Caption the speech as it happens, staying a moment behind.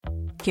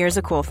Here's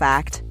a cool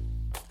fact.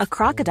 A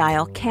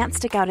crocodile can't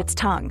stick out its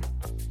tongue.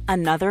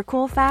 Another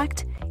cool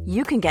fact,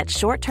 you can get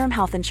short-term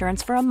health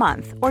insurance for a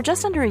month or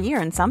just under a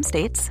year in some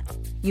states.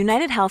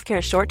 United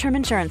Healthcare short-term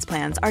insurance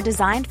plans are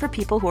designed for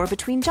people who are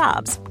between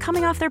jobs,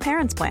 coming off their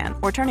parents' plan,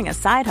 or turning a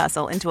side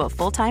hustle into a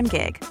full-time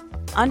gig.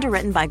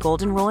 Underwritten by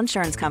Golden Rule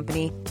Insurance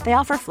Company, they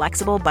offer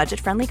flexible,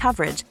 budget-friendly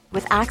coverage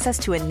with access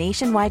to a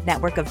nationwide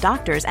network of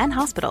doctors and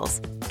hospitals.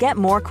 Get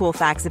more cool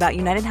facts about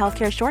United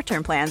Healthcare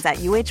short-term plans at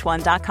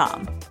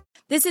uh1.com.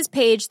 This is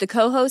Paige, the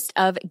co-host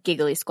of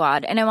Giggly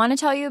Squad, and I want to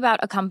tell you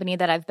about a company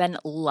that I've been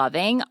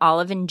loving,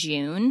 Olive &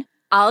 June.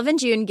 Olive &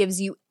 June gives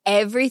you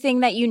everything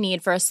that you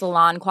need for a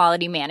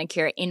salon-quality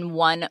manicure in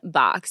one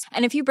box.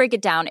 And if you break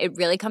it down, it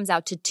really comes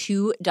out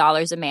to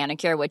 $2 a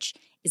manicure, which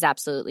is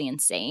absolutely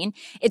insane.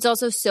 It's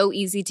also so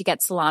easy to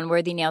get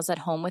salon-worthy nails at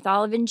home with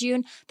Olive &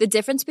 June. The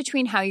difference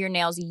between how your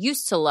nails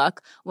used to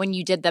look when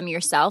you did them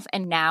yourself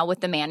and now with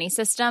the Mani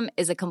system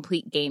is a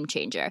complete game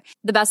changer.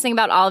 The best thing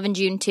about Olive &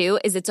 June, too,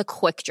 is it's a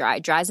quick dry.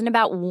 Dries in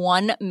about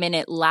 1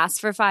 minute, lasts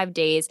for 5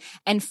 days,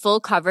 and full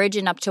coverage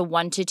in up to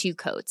 1 to 2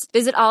 coats.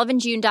 Visit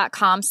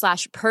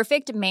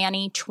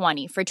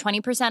oliveandjune.com/perfectmani20 for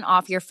 20%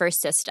 off your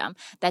first system.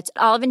 That's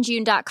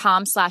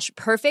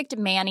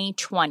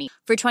oliveandjune.com/perfectmani20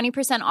 for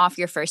 20% off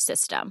your first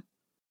system.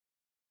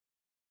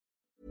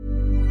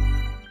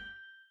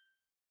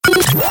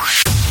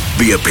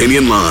 The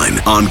Opinion Line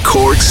on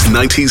Cork's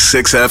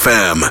 96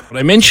 FM.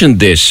 I mentioned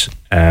this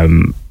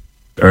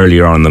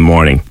earlier on in the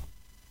morning,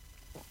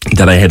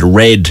 that I had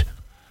read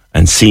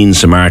and seen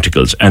some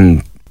articles,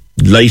 and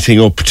lighting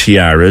up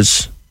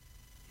tiaras,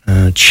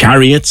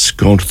 chariots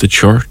going to the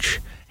church,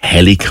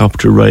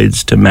 helicopter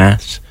rides to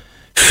mass,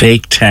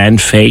 fake tan,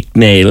 fake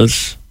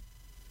nails,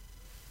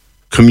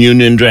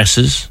 communion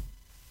dresses,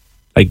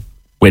 like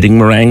wedding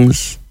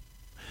meringues.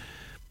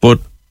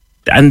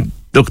 And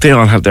look, they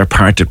all have their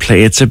part to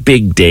play. It's a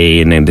big day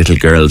in a little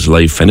girl's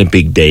life and a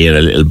big day in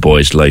a little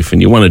boy's life,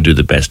 and you want to do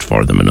the best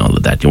for them and all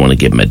of that. You want to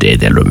give them a day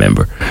they'll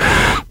remember.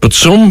 But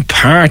some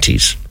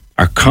parties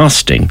are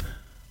costing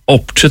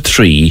up to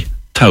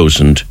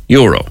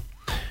 €3,000.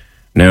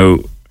 Now,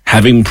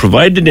 having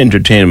provided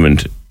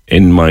entertainment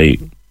in my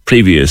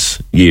previous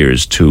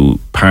years to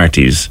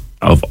parties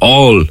of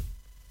all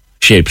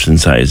shapes and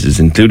sizes,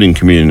 including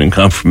communion and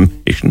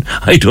confirmation,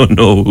 I don't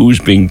know who's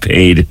being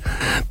paid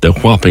the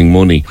whopping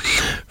money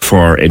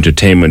for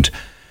entertainment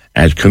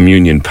at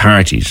communion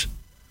parties.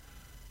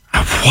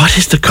 Why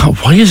is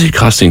it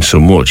costing so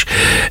much?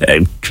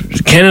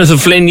 Kenneth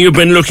O'Flynn, you've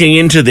been looking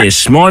into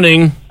this.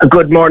 Morning.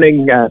 Good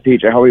morning,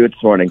 PJ. How are you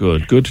this morning?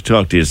 Good to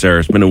talk to you, sir.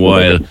 It's been a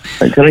while.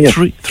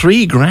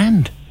 Three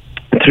grand.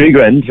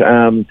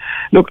 £3,000.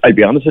 Look, I'll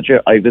be honest with you,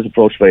 I was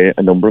approached by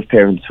a number of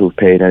parents who've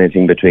paid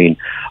anything between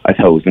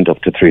 $1,000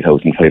 up to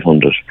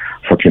 $3,500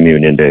 for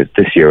communion days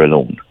this year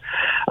alone,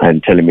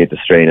 and telling me the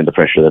strain and the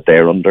pressure that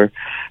they're under.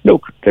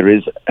 Look, there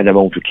is an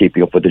amount of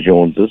keeping up with the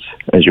Joneses,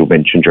 as you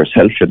mentioned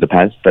yourself in the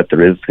past, that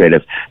there is kind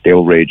of the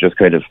outrageous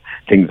kind of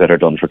things that are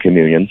done for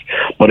communions.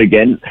 But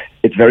again,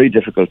 it's very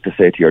difficult to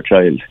say to your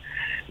child,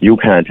 you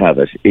can't have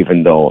it,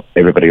 even though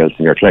everybody else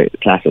in your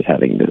class is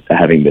having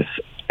this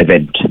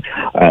event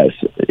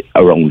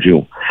around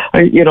you.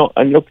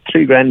 And look,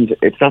 $3,000,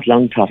 it's not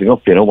long totting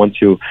up,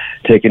 once you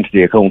take into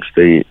the account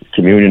the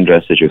communion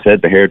dress, as you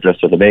said, the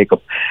hairdresser, the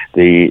makeup,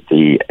 the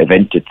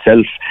event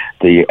itself,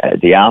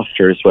 the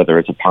afters, whether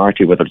it's a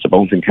party, whether it's a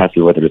bouncing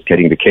castle, whether it's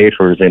getting the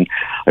caterers in.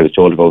 I was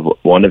told about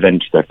one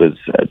event that was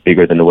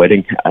bigger than a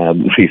wedding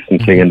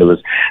recently, and there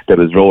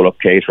was roll-up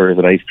caterers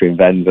and ice cream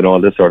vans and all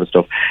this sort of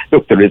stuff.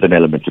 Look, there is an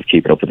element of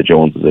keeping up with the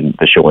Joneses and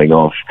the showing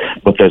off,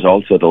 but there's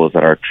also those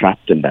that are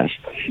trapped in that.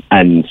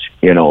 And,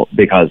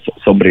 because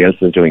somebody else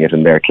is doing it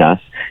in their class,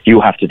 you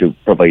have to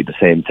provide the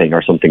same thing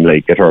or something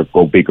like it, or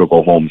go big or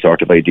go home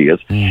sort of ideas.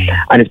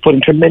 And it's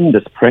putting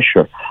tremendous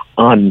pressure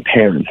on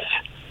parents.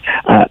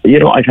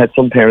 I've had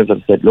some parents that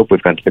have said, look,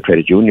 we've gone to the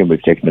credit union,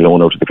 we've taken the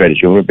loan out of the credit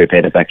union, we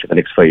paid it back for the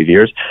next 5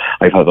 years.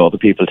 I've had other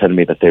people telling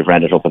me that they've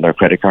ran it up on their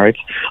credit cards.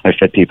 I've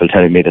had people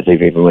telling me that they've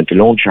even went to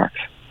loan sharks.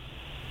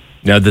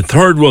 Now, the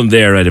third one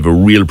there I'd have a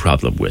real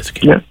problem with.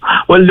 Yeah.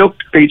 Well, look,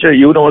 Peter,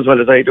 you know as well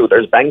as I do,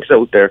 there's banks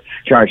out there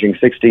charging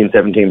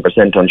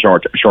 16-17% on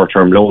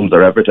short-term loans.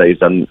 They're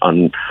advertised on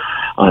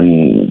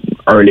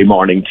early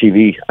morning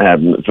TV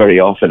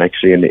very often,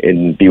 actually,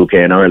 in the UK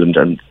and Ireland,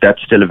 and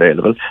that's still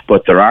available.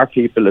 But there are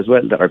people as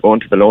well that are going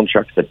to the loan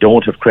sharks that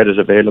don't have credit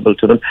available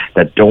to them,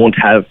 that don't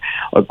have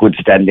a good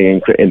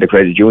standing in the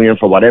credit union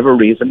for whatever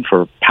reason,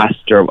 for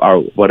past or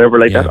whatever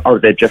like that, or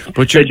they just...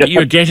 But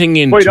you're getting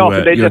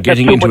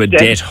into a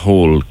debt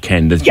hole,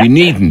 Ken, that you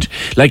needn't.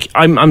 Like,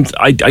 I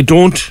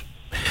don't...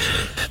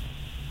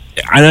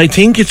 And I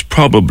think it's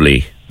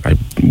probably... I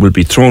will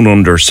be thrown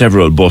under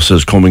several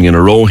buses coming in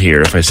a row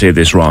here if I say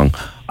this wrong.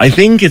 I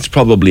think it's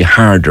probably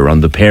harder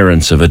on the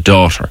parents of a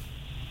daughter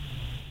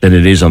than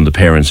it is on the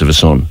parents of a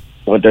son.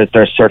 Well,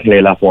 there's certainly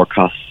a lot more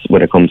costs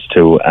when it comes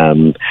to,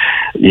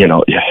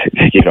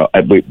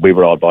 we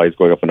were all boys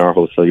growing up in our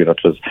house, so it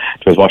was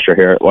wash your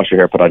hair,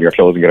 put on your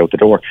clothes, and get out the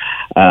door.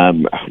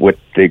 With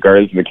the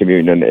girls in the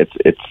communion,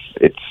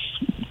 it's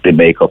the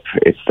makeup,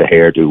 it's the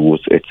hairdos,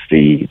 it's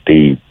the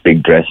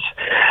big dress,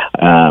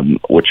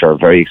 which are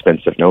very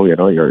expensive now.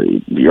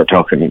 You're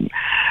talking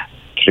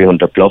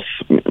 300 plus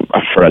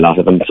for a lot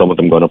of them. Some of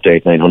them going up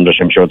to 800-900.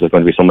 I'm sure there's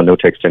going to be someone now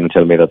texting and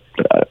tell me that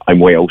I'm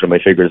way out of my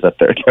figures, that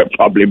they're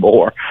probably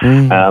more.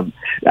 And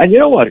you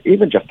know what?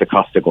 Even just the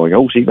cost of going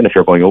out, even if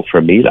you're going out for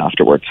a meal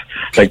afterwards,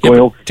 like going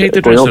out. Take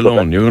the dress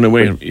alone. You're going to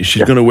wear.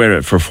 She's going to wear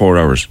it for 4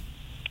 hours.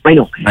 I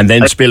know. And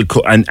then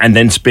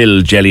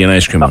spill jelly and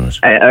ice cream on it.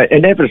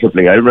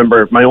 Inevitably. I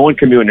remember my own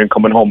communion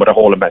coming home with a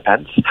hole in my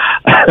pants.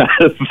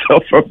 So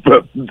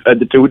and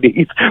the 2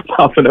 knees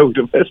popping out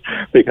of it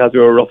because we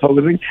were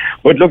roughhousing.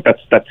 But look,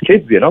 that's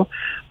kids,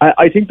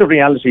 I think the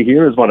reality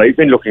here is what I've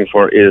been looking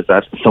for is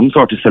that some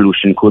sort of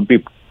solution could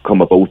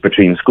come about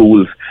between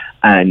schools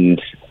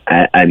and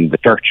the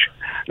church.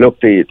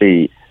 Look,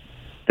 the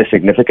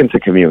significance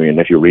of communion,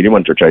 if you really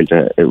want your child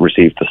to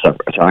receive the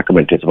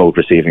sacrament, it's about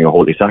receiving a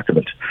holy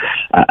sacrament.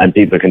 And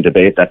people can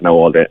debate that now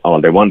all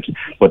they want,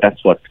 but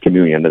that's what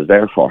communion is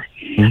there for.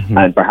 Mm-hmm.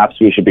 And perhaps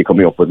we should be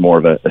coming up with more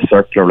of a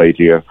circular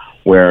idea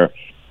where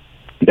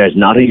there's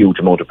not a huge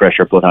amount of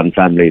pressure put on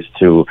families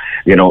to,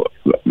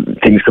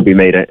 things could be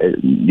made,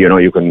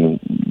 you can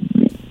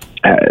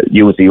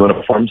use the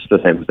uniforms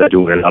the same as they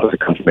do in a lot of the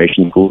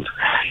confirmation schools,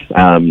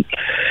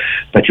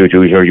 that you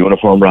do your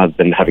uniform rather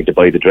than having to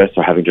buy the dress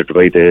or having to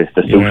buy the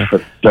suit for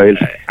the child.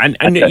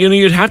 And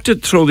you'd have to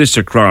throw this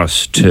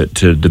across to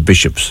the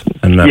bishops.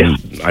 And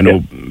I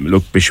know,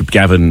 look, Bishop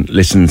Gavin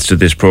listens to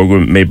this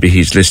programme. Maybe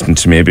he's listened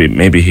to me,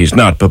 maybe he's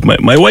not. But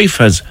my wife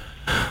has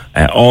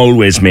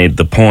always made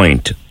the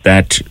point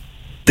that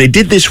they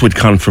did this with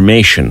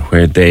confirmation,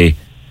 where they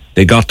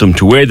got them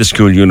to wear the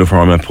school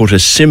uniform and put a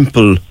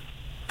simple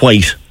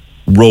white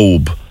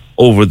robe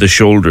over the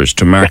shoulders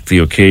to mark the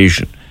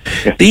occasion.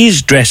 Yeah.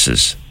 These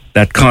dresses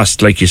that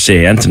cost, like you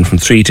say, anything from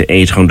 300 to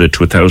 800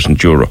 to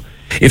 €1,000.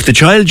 If the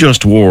child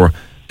just wore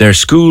their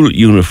school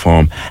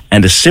uniform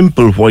and a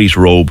simple white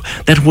robe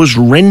that was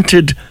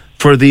rented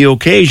for the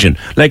occasion,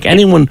 like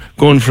anyone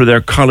going for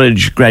their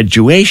college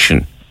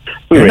graduation,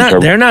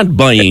 they're not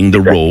buying the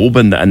robe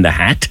and the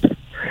hat.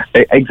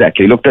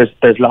 Exactly. Look,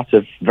 there's lots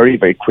of very,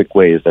 very quick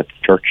ways that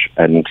church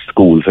and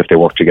schools, if they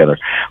work together,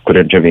 could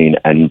intervene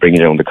and bring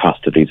down the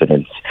cost of these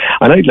events.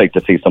 And I'd like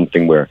to see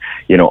something where,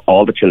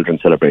 all the children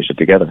celebrate it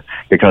together.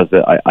 Because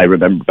I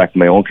remember back in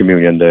my own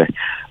communion,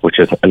 which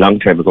is a long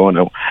time ago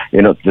now,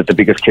 the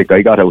biggest kick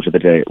I got out of the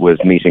day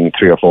was meeting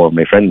 3 or 4 of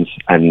my friends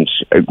and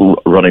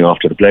running off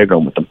to the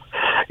playground with them.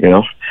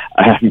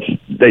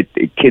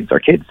 Kids are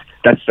kids.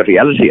 That's the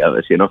reality of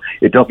it,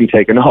 It doesn't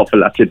take an awful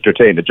lot to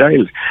entertain a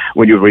child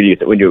when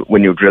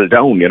you drill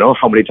down,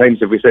 How many times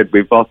have we said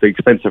we've bought the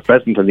expensive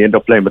present and they end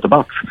up playing with the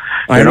box?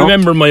 I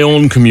remember my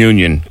own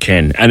communion,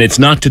 Ken, and it's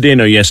not today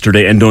nor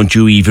yesterday, and don't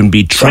you even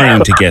be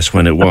trying to guess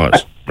when it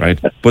was. Right,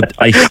 but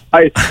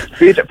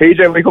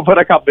PJ, we could put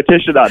a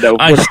competition on now.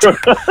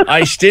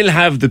 I still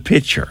have the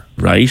picture,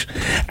 right?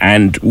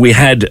 And we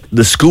had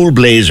the school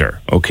blazer.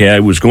 Okay, I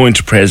was going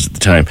to Pres at the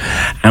time,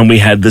 and we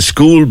had the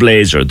school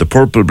blazer, the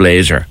purple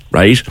blazer,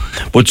 right?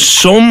 But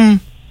some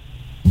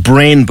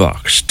brain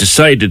box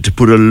decided to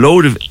put a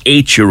load of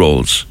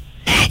 8-year-olds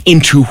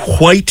into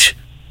white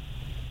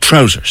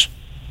trousers.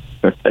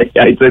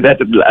 I'd say that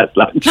didn't last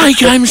long.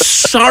 Like, I'm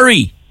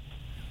sorry.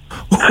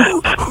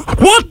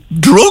 What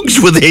drugs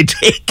would they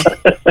take?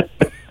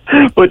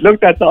 But look,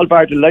 that's all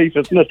part of life,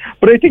 isn't it?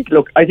 But I think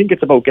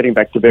it's about getting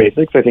back to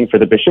basics. I think for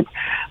the bishop,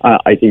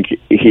 I think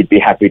he'd be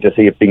happy to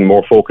see it being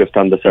more focused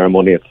on the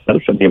ceremony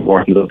itself and the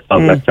importance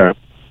of that ceremony.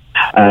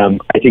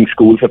 I think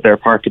schools have their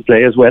part to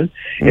play as well,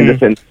 in the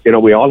sense,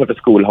 we all have a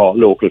school hall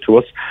local to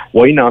us.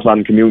 Why not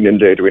on Communion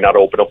Day do we not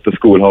open up the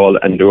school hall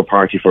and do a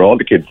party for all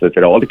the kids,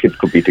 that all the kids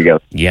could be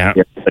together? Yeah.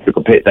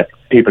 That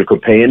people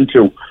could pay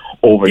into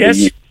over the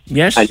years.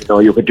 Yes. And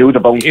you could do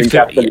the bouncing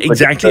castle.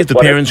 Exactly, if the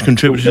parents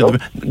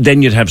contributed,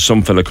 then you'd have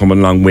some fella coming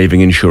along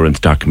waving insurance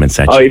documents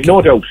at you. I've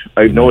no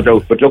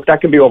doubt. But look,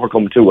 that can be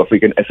overcome too. If we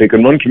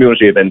can run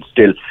community events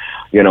still,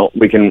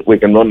 we can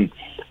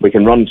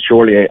run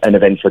surely an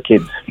event for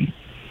kids.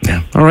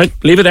 Yeah. All right,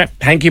 leave it there.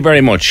 Thank you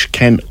very much,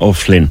 Ken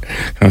O'Flynn,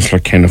 Councillor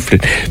Ken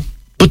O'Flynn.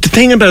 But the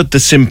thing about the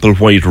simple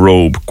white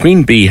robe,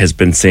 Queen Bee has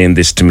been saying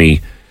this to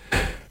me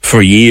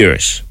for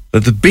years,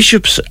 that the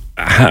bishops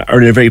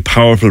are in a very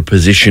powerful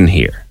position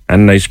here.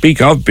 And I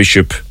speak of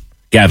Bishop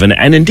Gavin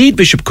and indeed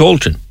Bishop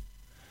Colton.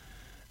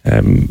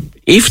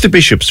 If the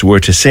bishops were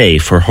to say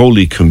for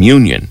Holy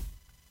Communion,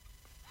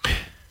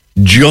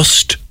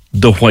 just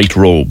the white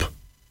robe,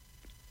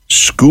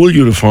 school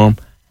uniform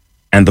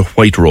and the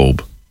white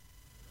robe,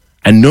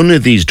 and none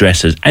of these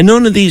dresses and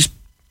none of these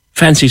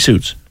fancy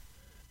suits,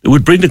 it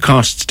would bring the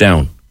costs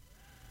down.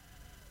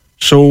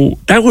 So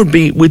that would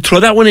be, we'd throw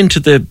that one into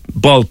the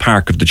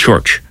ballpark of the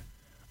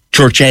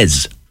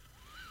churches.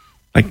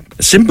 Like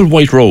a simple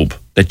white robe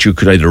that you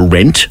could either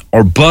rent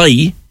or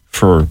buy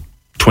for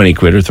 20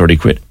 quid or 30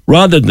 quid,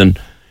 rather than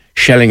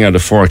shelling out a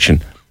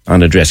fortune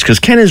on a dress. Because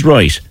Ken is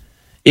right.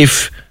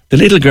 If the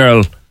little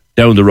girl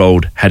down the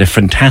road had a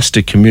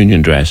fantastic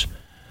communion dress,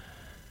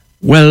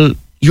 well,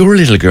 your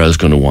little girl's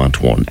going to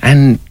want one,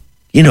 and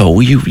you know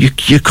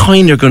you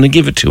kind of going to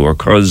give it to her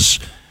because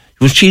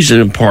she's as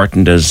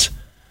important as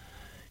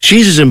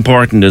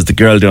the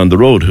girl down the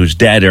road whose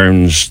dad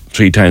earns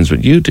 3 times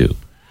what you do.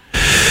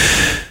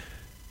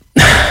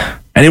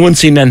 Anyone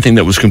seen anything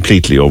that was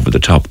completely over the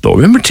top, though? I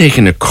remember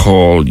taking a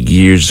call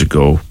years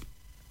ago.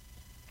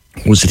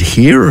 Was it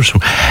here or so?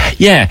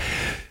 Yeah,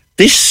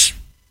 this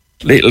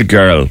little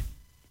girl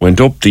went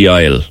up the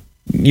aisle.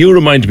 You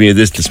reminded me of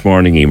this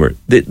morning, Emer.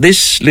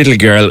 This little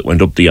girl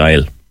went up the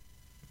aisle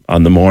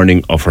on the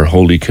morning of her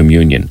Holy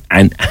Communion.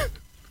 And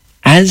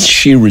as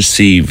she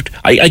received,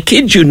 I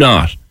kid you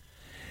not,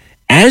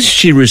 as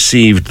she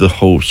received the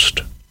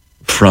host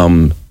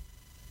from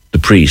the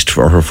priest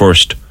for her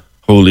first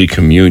Holy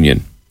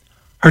Communion,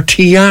 her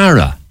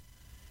tiara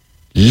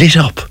lit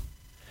up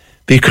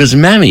because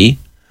Mammy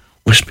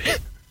was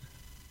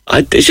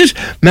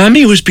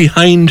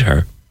behind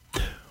her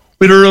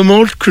with a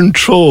remote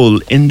control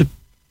in the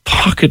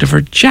pocket of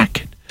her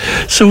jacket.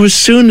 So as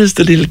soon as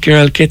the little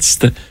girl gets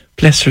the,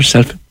 bless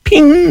herself,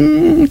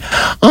 ping,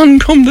 on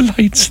come the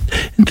lights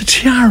in the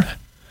tiara.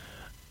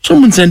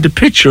 Someone sent a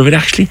picture of it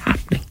actually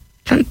happening.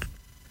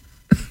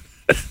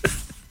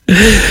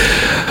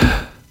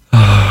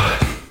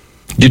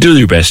 You do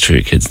your best for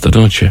your kids, though,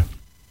 don't you?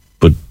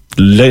 But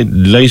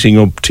lighting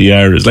up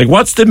tiaras, like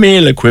what's the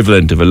male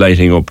equivalent of a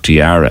lighting up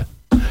tiara?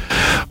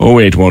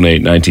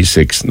 0818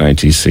 96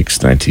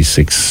 96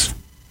 96.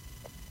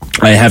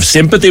 I have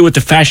sympathy with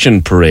the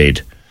fashion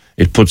parade.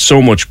 It puts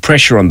so much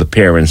pressure on the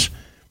parents,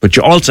 but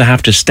you also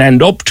have to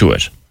stand up to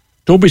it.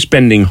 Don't be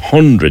spending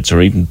hundreds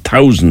or even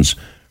thousands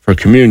for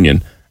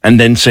communion and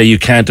then say you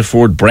can't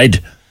afford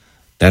bread.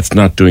 That's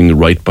not doing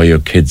right by your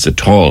kids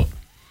at all.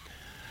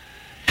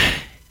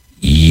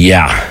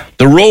 Yeah,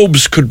 the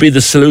robes could be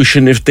the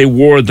solution if they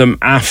wore them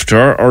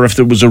after, or if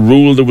there was a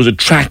rule, there was a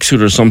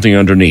tracksuit or something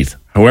underneath.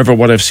 However,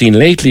 what I've seen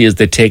lately is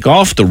they take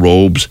off the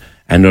robes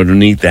and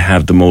underneath they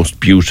have the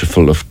most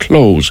beautiful of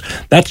clothes.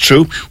 That's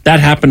true. That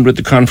happened with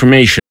the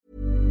confirmation.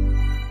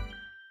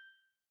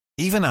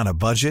 Even on a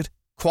budget,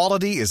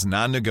 quality is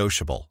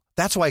non-negotiable.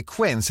 That's why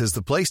Quince is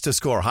the place to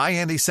score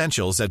high-end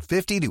essentials at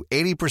 50 to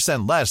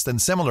 80% less than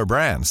similar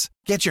brands.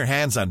 Get your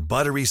hands on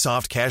buttery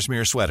soft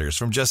cashmere sweaters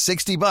from just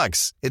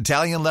 $60,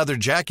 Italian leather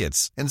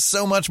jackets, and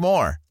so much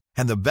more.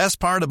 And the best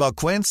part about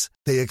Quince,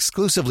 they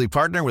exclusively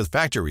partner with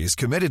factories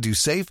committed to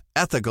safe,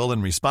 ethical,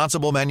 and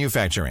responsible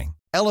manufacturing.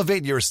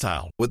 Elevate your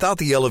style without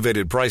the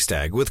elevated price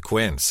tag with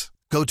Quince.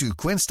 Go to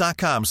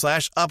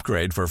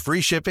quince.com/upgrade for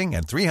free shipping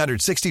and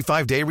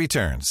 365-day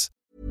returns.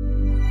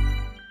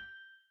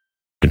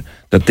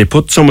 That they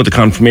put some of the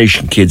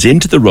confirmation kids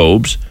into the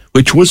robes,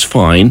 which was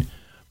fine,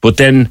 but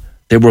then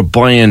they were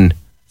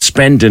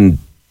spending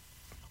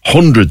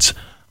hundreds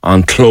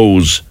on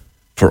clothes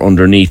for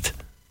underneath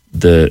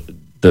the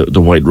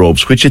white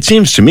robes, which it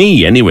seems to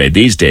me anyway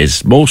these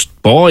days most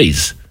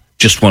boys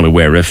just want to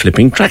wear a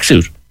flipping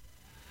tracksuit.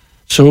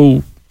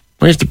 So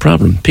where's the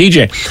problem?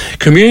 PJ,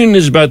 communion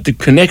is about the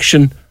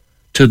connection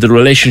to the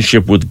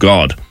relationship with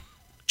God.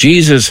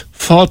 Jesus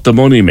fought the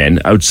money men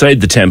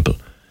outside the temple.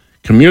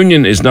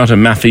 Communion is not a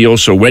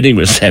mafioso wedding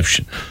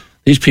reception.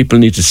 These people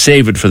need to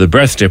save it for the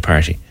birthday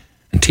party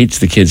and teach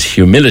the kids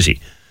humility,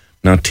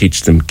 not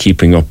teach them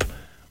keeping up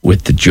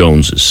with the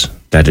Joneses.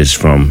 That is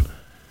from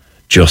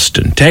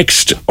Justin.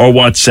 Text or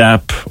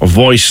WhatsApp or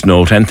voice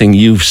note, anything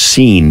you've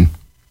seen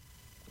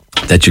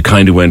that you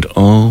kind of went,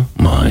 oh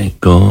my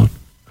God.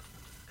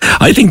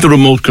 I think the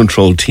remote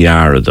control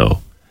tiara,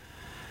 though,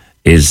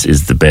 is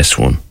the best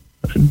one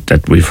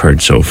that we've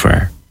heard so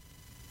far.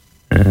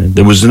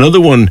 There was another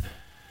one.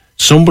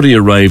 Somebody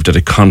arrived at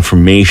a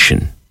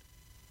confirmation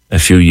a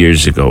few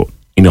years ago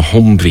in a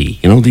Humvee.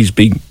 You know, these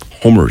big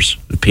Hummers,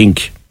 the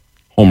pink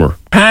Hummer.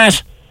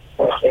 Pat,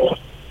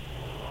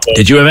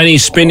 did you have any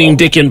spinning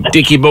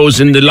dicky bows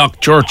in the Loch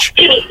Church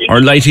or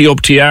lighty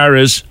up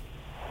tiaras?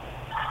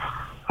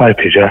 Hi,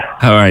 PJ.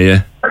 How are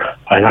you?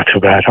 I'm not too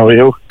bad. How are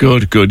you?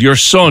 Good. Your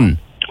son?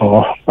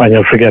 Oh, I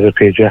never forget it,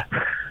 PJ.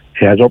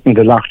 He had opened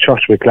the Loch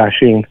Church with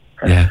Glasheen.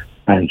 Yeah.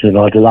 And, you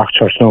know, the Loch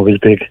Church now is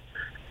big.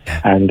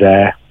 Yeah. And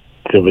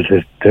there was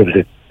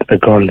a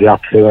girl in the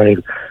opposite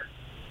aisle,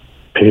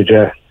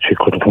 PJ. She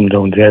couldn't come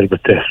down the aisle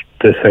with this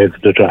side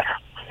of the dress.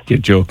 You're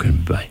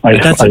joking, boy.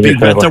 That's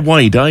a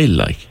wide aisle,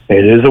 like.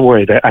 It is a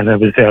wide aisle. And I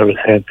was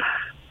saying,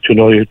 you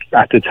know,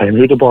 at the time,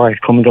 you're the boy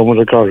coming down with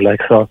a girl,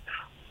 like, so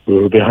we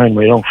were behind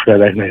my young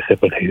fella, and I said,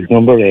 but he's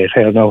number 8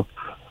 here now.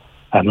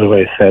 And my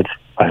wife said,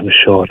 I'm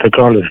sure the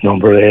girl is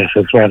number 8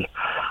 as well.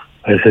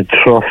 I said,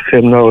 trust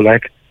him now,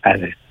 like,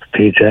 and it's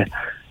PJ,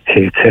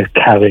 he'd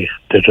carry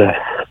the dress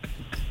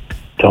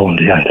down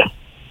the aisle.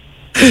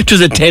 To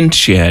the tent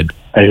she had.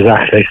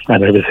 Exactly.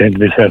 And I was saying to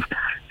myself,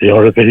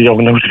 you're a bit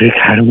young now to be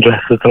carrying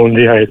dresses down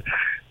the aisle.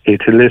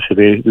 He'd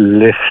literally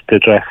lift the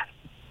dress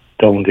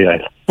down the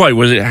aisle. Why,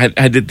 was it,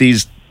 had it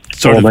these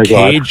sort of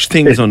cage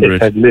things under it?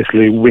 It had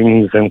literally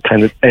wings and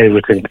kind of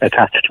everything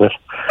attached to it.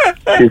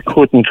 He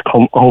couldn't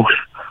come out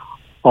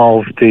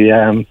of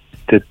the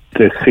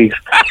seat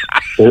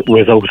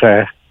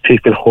without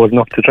people holding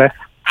up the dress.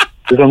 Is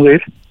that unreal?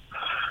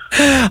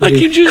 I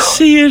can just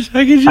see it.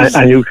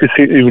 And you can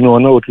see, you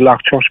know, the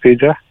Lock Church,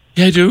 PJ.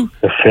 Yeah, I do.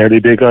 A fairly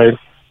big aisle.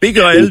 Big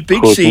aisle,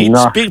 big seats,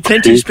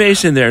 plenty of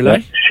space in there,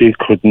 like. She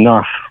could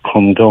not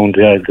come down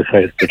the aisle the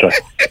size of the dress.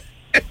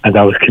 And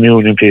that was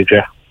communion,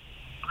 PJ.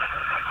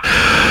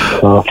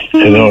 So,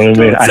 you know what I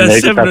mean?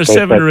 That's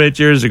 7 or 8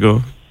 years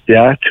ago.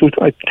 Yeah,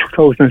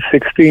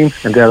 2016,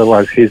 and there it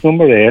was. He's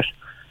number 8,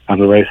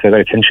 and the wife said,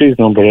 I think she's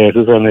number 8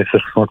 as well, and it's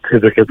just not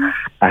typical,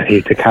 and he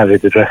had to carry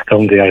the dress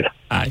down the aisle.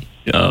 Aye.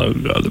 Oh,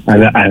 God.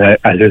 And as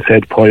I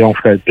said, poor young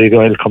Fred, big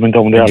aisle coming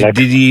down there.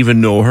 Did he even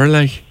know her,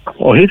 like?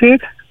 Oh, he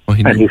did. Oh,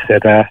 he knew. And he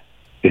said,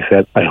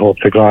 I hope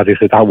to God, he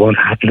said, that won't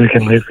happen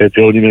again. He said,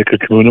 you only make a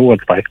communion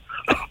once, bye.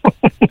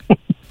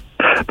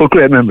 But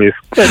great memories.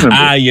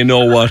 Ah, you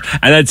know what?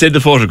 And I'd say the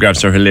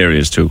photographs are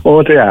hilarious too.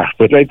 Oh, they are.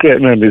 But like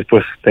great memories.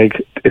 But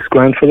like it's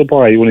grand for the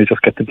boy when you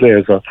just get the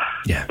players.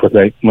 Yeah. But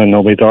like when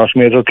my daughter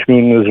made her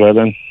communion as well,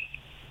 and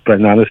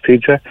Brendan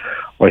teacher,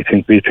 I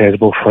think we paid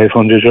about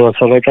 €500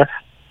 for her dress,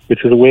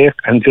 which is a wake.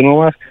 And you know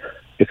what?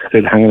 It's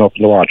still hanging up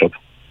in the wardrobe.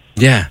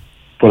 Yeah.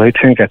 But I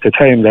think at the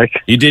time,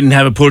 like you didn't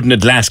have it put in a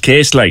glass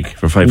case, like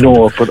for $500.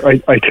 No, but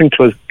I think it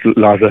was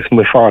larger.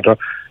 My father.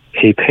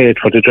 He paid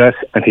for the dress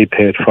and he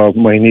paid for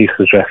my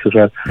niece's dress as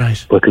well.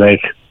 Right. But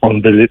like,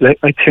 unbelievable. Like,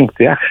 I think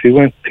they actually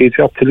went PJ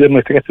up to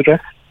Limerick to get the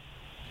dress.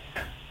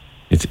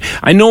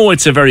 I know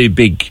it's a very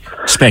big,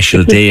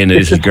 special day in a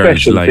little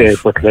girl's life. Day,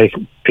 but like,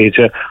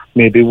 PJ,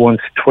 maybe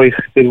once, twice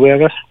they'll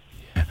wear it.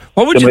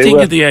 What would you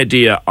think of the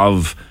idea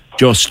of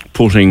just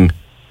putting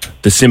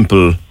the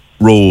simple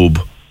robe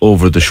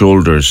over the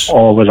shoulders?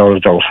 Oh, without a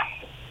doubt.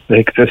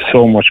 Like, there's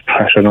so much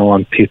pressure now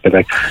on people.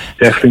 Like,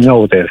 definitely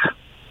nowadays.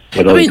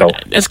 I mean,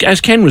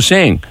 as Ken was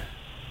saying,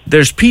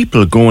 there's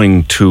people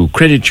going to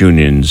credit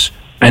unions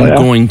and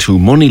going to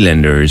money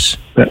lenders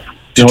to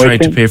try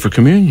to pay for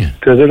communion.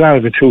 There's a lot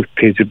of the two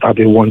people,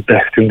 probably one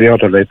best in the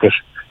other, like, but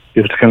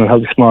you have to kind of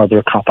have a small bit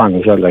of cop on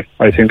as well. Like,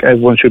 I think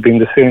everyone should be in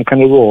the same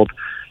kind of robe,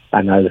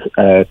 and as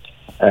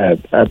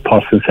a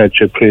person said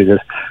to previous,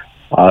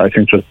 I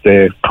think just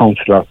the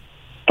counsellor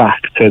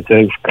back to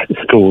the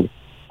school,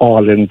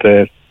 all in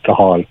the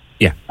hall.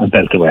 Yeah. And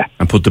belt away.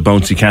 And put the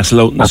bouncy castle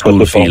out in the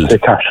school field.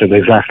 Put the bouncy castle,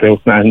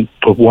 exactly. And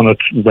put more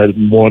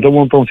than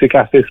one bouncy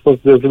castle, I suppose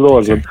there's a lot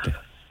of them.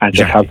 And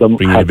just have them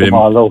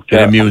all out there.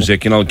 Bit of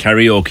music,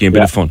 karaoke and a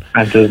bit of fun.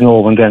 And there's no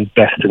one then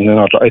besting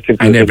another. I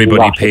think and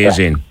everybody pays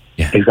in.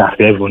 Yeah.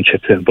 Exactly, everyone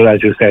chips in. But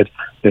as you said,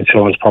 the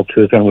insurance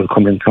purposes then will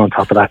come in on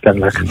top of that then.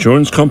 Like.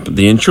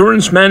 The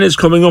insurance man is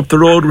coming up the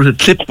road with a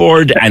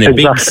clipboard and a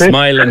big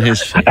smile on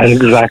his face. And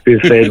exactly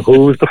saying,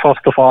 who's the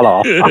first to fall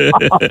off?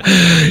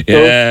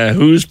 Yeah,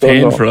 who's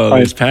paying for all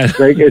this, Pat?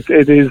 Like it's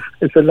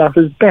a lot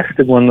of best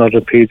in one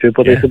another, Peter,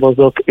 but I suppose,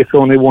 look, it's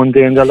only one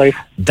day in their life.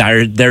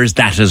 There's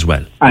that as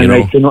well.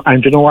 And you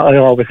know what, I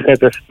always said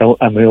this, and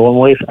my own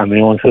wife and my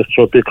own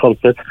sister would be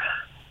culprits.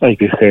 I'd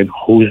be saying,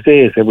 whose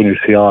day is it when you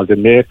see all the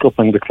makeup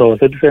and the clothes?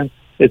 I'd be saying,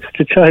 it's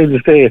the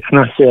child's day, it's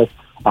not yet.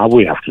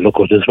 We have to look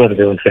good as well,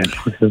 they were saying.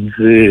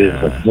 You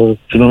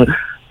know,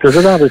 there's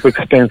a lot of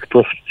expense,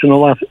 but you know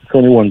what? It's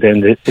only one day.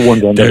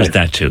 There's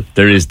that too.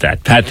 There is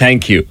that. Pat,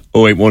 thank you.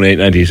 0818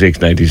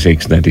 96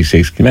 96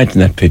 96. Can you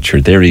imagine that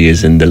picture? There he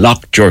is in the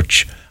Lock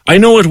Church. I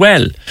know it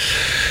well.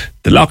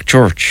 The Lock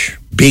Church,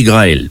 big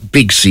aisle,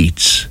 big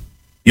seats,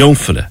 young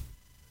fella,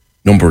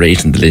 number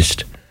 8 on the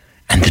list,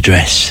 and the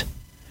dress.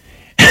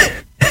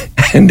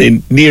 And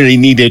they nearly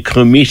need a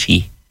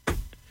committee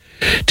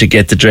to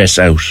get the dress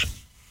out.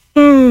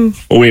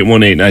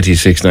 0818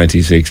 96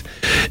 96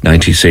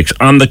 96.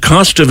 On the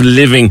cost of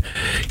living,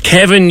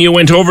 Kevin, you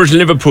went over to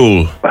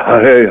Liverpool.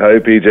 Hi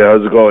PJ,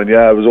 how's it going?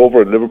 Yeah, I was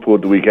over in Liverpool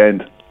the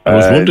weekend. I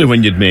was wondering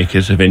when you'd make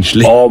it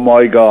eventually. Oh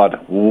my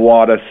God,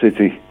 what a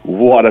city,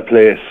 what a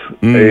place.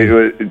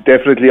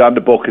 Definitely on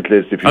the bucket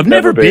list. If you've I've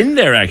never been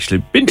there actually.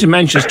 Been to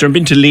Manchester,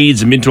 been to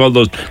Leeds and been to all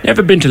those.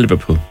 Never been to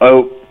Liverpool.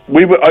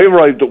 We went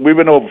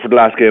over for the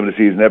last game of the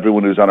season,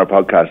 everyone who's on our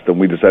podcast, and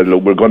we decided,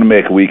 look, we're going to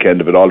make a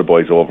weekend of it, all the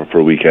boys over for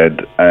a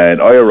weekend.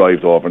 And I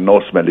arrived over, no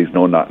smellies,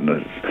 no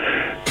nothing.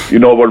 You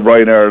know what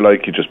Ryanair,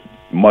 like, you just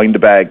mind the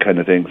bag kind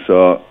of thing.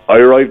 So I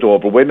arrived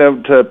over, went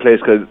down to a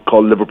place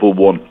called Liverpool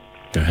 1.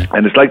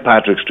 And it's like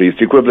Patrick Street, it's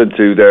the equivalent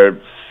to their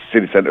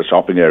city centre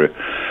shopping area.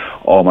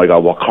 Oh my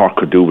God, what Cork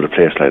could do with a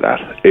place like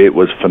that. It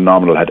was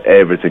phenomenal, had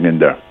everything in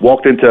there.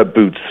 Walked into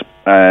Boots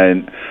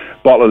and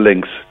bottle of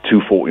Lynx,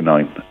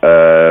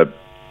 $2.49.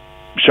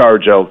 Shower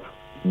gel,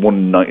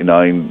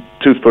 $1.99.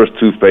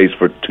 Toothpaste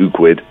for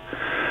 £2.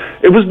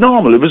 It was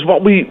normal. It was it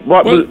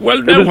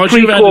was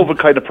pre-COVID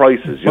kind of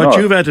prices. What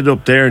you've added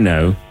up there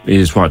now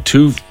is what,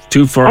 $2.40,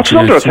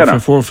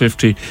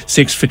 $4.50,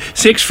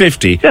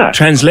 $6.50. Yeah.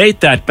 Translate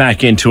that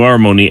back into our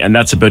money, and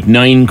that's about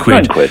 £9.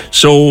 £9.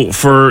 So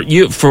for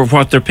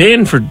what they're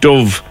paying for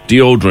Dove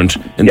deodorant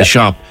in the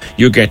shop,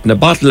 you're getting a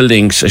bottle of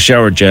Lynx, a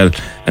shower gel,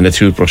 and a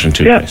toothbrush and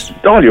toothpaste.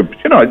 Yeah, all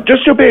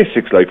just your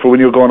basics, like for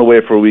when you're going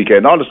away for a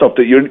weekend, all the stuff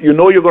that you're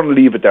going to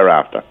leave it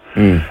thereafter.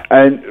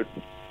 And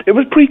it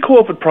was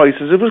pre-COVID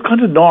prices. It was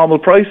kind of normal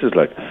prices,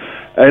 like.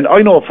 And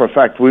I know for a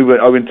fact,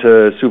 I went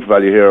to Super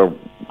Value here a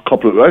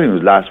I think it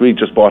was last week,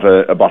 just bought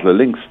a bottle of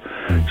Lynx.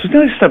 So it's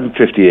nearly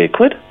 758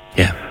 quid.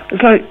 Yeah.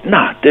 It's like,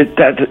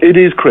 it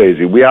is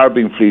crazy. We are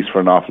being fleeced for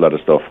an awful lot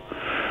of stuff.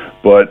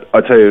 But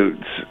I tell you,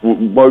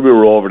 while we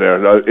were over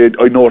there,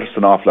 I noticed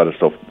an awful lot of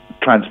stuff.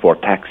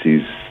 Transport,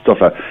 taxis,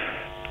 stuff like that.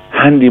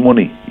 Handy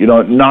money,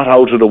 not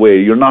out of the way.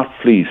 You're not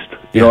fleeced,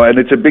 and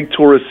it's a big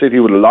tourist city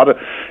with a lot of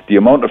the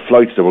amount of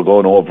flights that were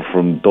going over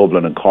from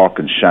Dublin and Cork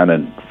and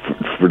Shannon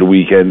for the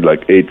weekend.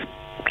 Like, it's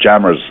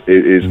jammers.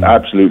 It is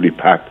absolutely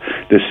packed.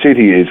 The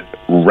city is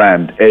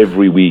rammed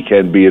every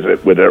weekend, be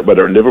it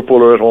whether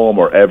Liverpool are at home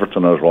or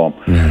Everton are at home,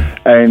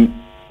 and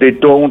they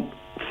don't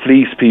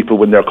fleece people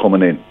when they're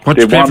coming in. What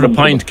do you pay for a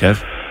pint,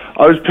 Kev?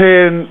 I was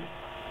paying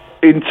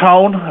in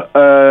town.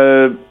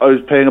 I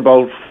was paying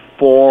about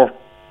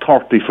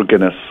 $4.30 for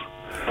Guinness.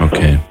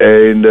 Okay.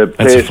 In the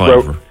That's place a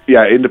fiver.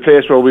 in the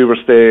place where we were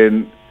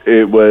staying,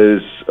 it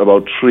was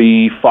about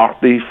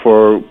 $3.40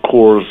 for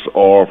Coors,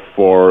 or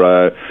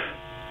for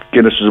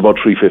Guinness was about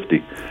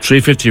 $3.50.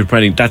 $3.50 for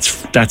printing. That's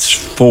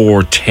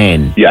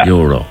 €4.10.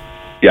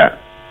 Yeah,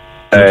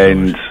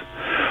 and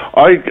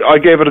I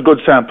gave it a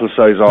good sample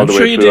size all the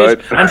way through.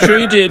 Right? I'm sure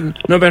you did.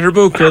 No better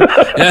book.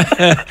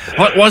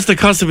 What was the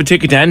cost of a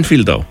ticket to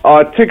Anfield, though?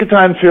 Ticket to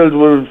Anfield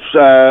was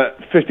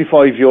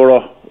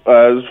 €55.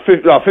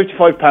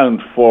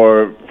 £55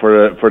 for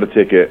the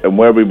ticket, and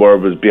where we were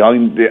was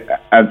behind the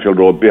Anfield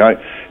Road,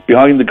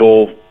 behind the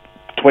goal,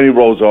 20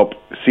 rows up,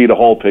 see the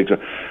whole picture.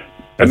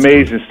 That's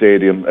amazing cool.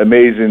 Stadium,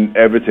 amazing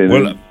everything.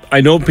 Well, I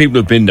know people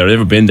have been there,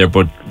 ever been there,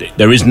 but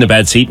there isn't a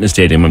bad seat in the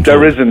stadium.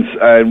 There isn't,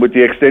 and with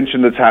the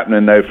extension that's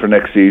happening now for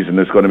next season,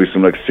 there's going to be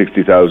something like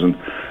 60,000,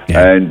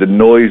 and the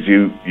noise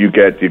you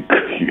get.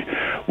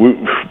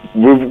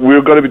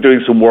 We're going to be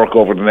doing some work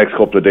over the next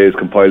couple of days,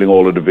 compiling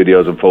all of the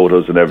videos and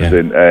photos and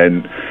everything.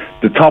 And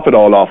to top it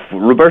all off,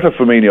 Roberto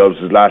Firmino, was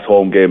his last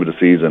home game of the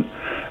season,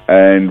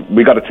 and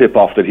we got a tip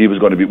off that he was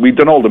going to be. We'd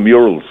done all the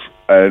murals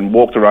and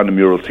walked around the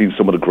murals, seen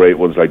some of the great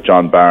ones like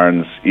John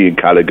Barnes, Ian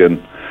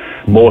Callaghan,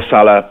 Mo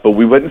Salah, but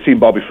we went and seen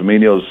Bobby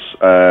Firmino's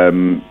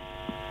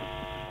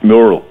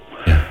mural.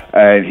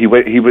 And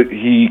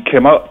he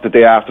came out the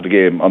day after the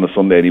game on a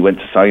Sunday, and he went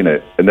to sign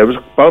it, and there was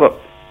about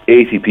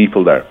 80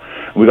 people there.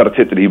 We got a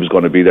tip that he was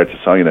going to be there to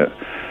sign it.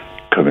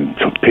 Come and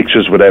took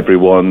pictures with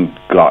everyone,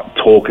 got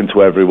talking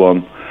to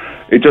everyone.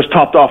 It just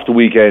topped off the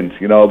weekend.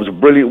 It was a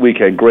brilliant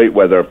weekend, great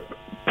weather.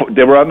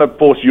 They were on the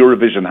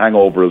post-Eurovision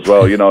hangover as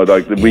well,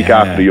 like the week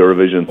after the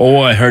Eurovision.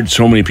 Oh, I heard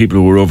so many people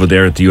who were over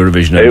there at the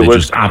Eurovision, and they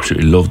just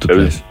absolutely loved the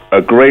place. It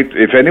was a great,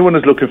 if anyone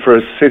is looking for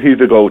a city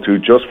to go to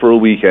just for a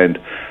weekend,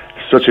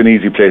 such an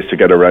easy place to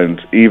get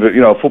around. Even,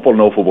 football,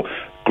 no football.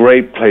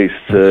 Great place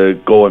to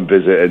go and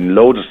visit, and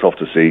loads of stuff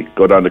to see.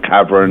 Go down the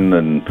Cavern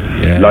and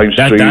Lime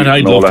Street. That I'd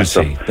and all love that to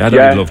stuff. see. That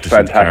I'd love to see.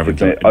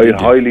 Fantastic. I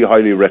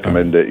highly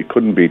recommend it. You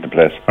couldn't beat the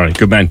place. All right,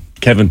 good man.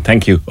 Kevin,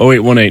 thank you.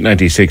 0818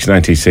 96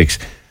 96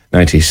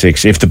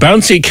 96. If the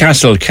Bouncy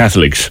Castle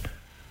Catholics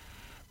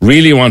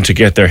really want to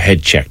get their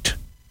head checked,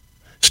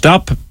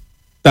 stop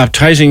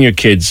baptising your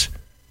kids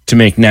to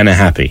make Nana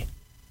happy.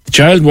 The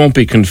child won't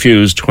be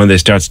confused when they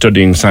start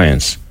studying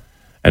science,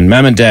 and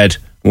Mum and Dad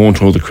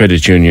won't owe the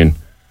credit union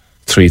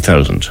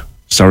 $3,000.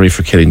 Sorry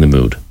for killing the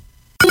mood.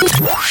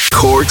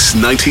 Cork's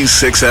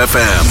 96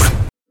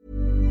 FM.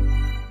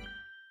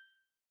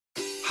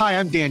 Hi,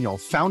 I'm Daniel,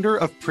 founder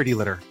of Pretty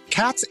Litter.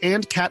 Cats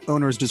and cat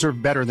owners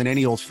deserve better than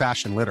any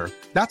old-fashioned litter.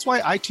 That's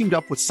why I teamed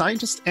up with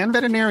scientists and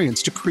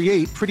veterinarians to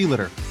create Pretty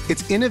Litter.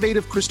 Its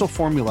innovative crystal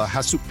formula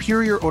has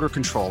superior odor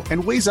control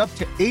and weighs up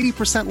to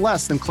 80%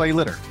 less than clay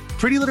litter.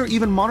 Pretty Litter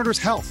even monitors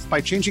health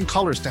by changing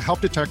colors to help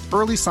detect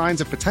early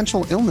signs of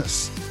potential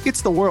illness.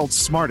 It's the world's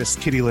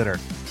smartest kitty litter.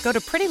 Go to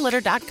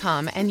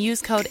prettylitter.com and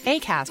use code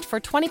ACAST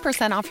for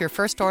 20% off your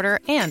first order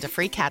and a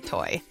free cat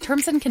toy.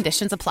 Terms and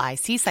conditions apply.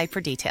 See site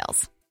for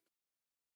details.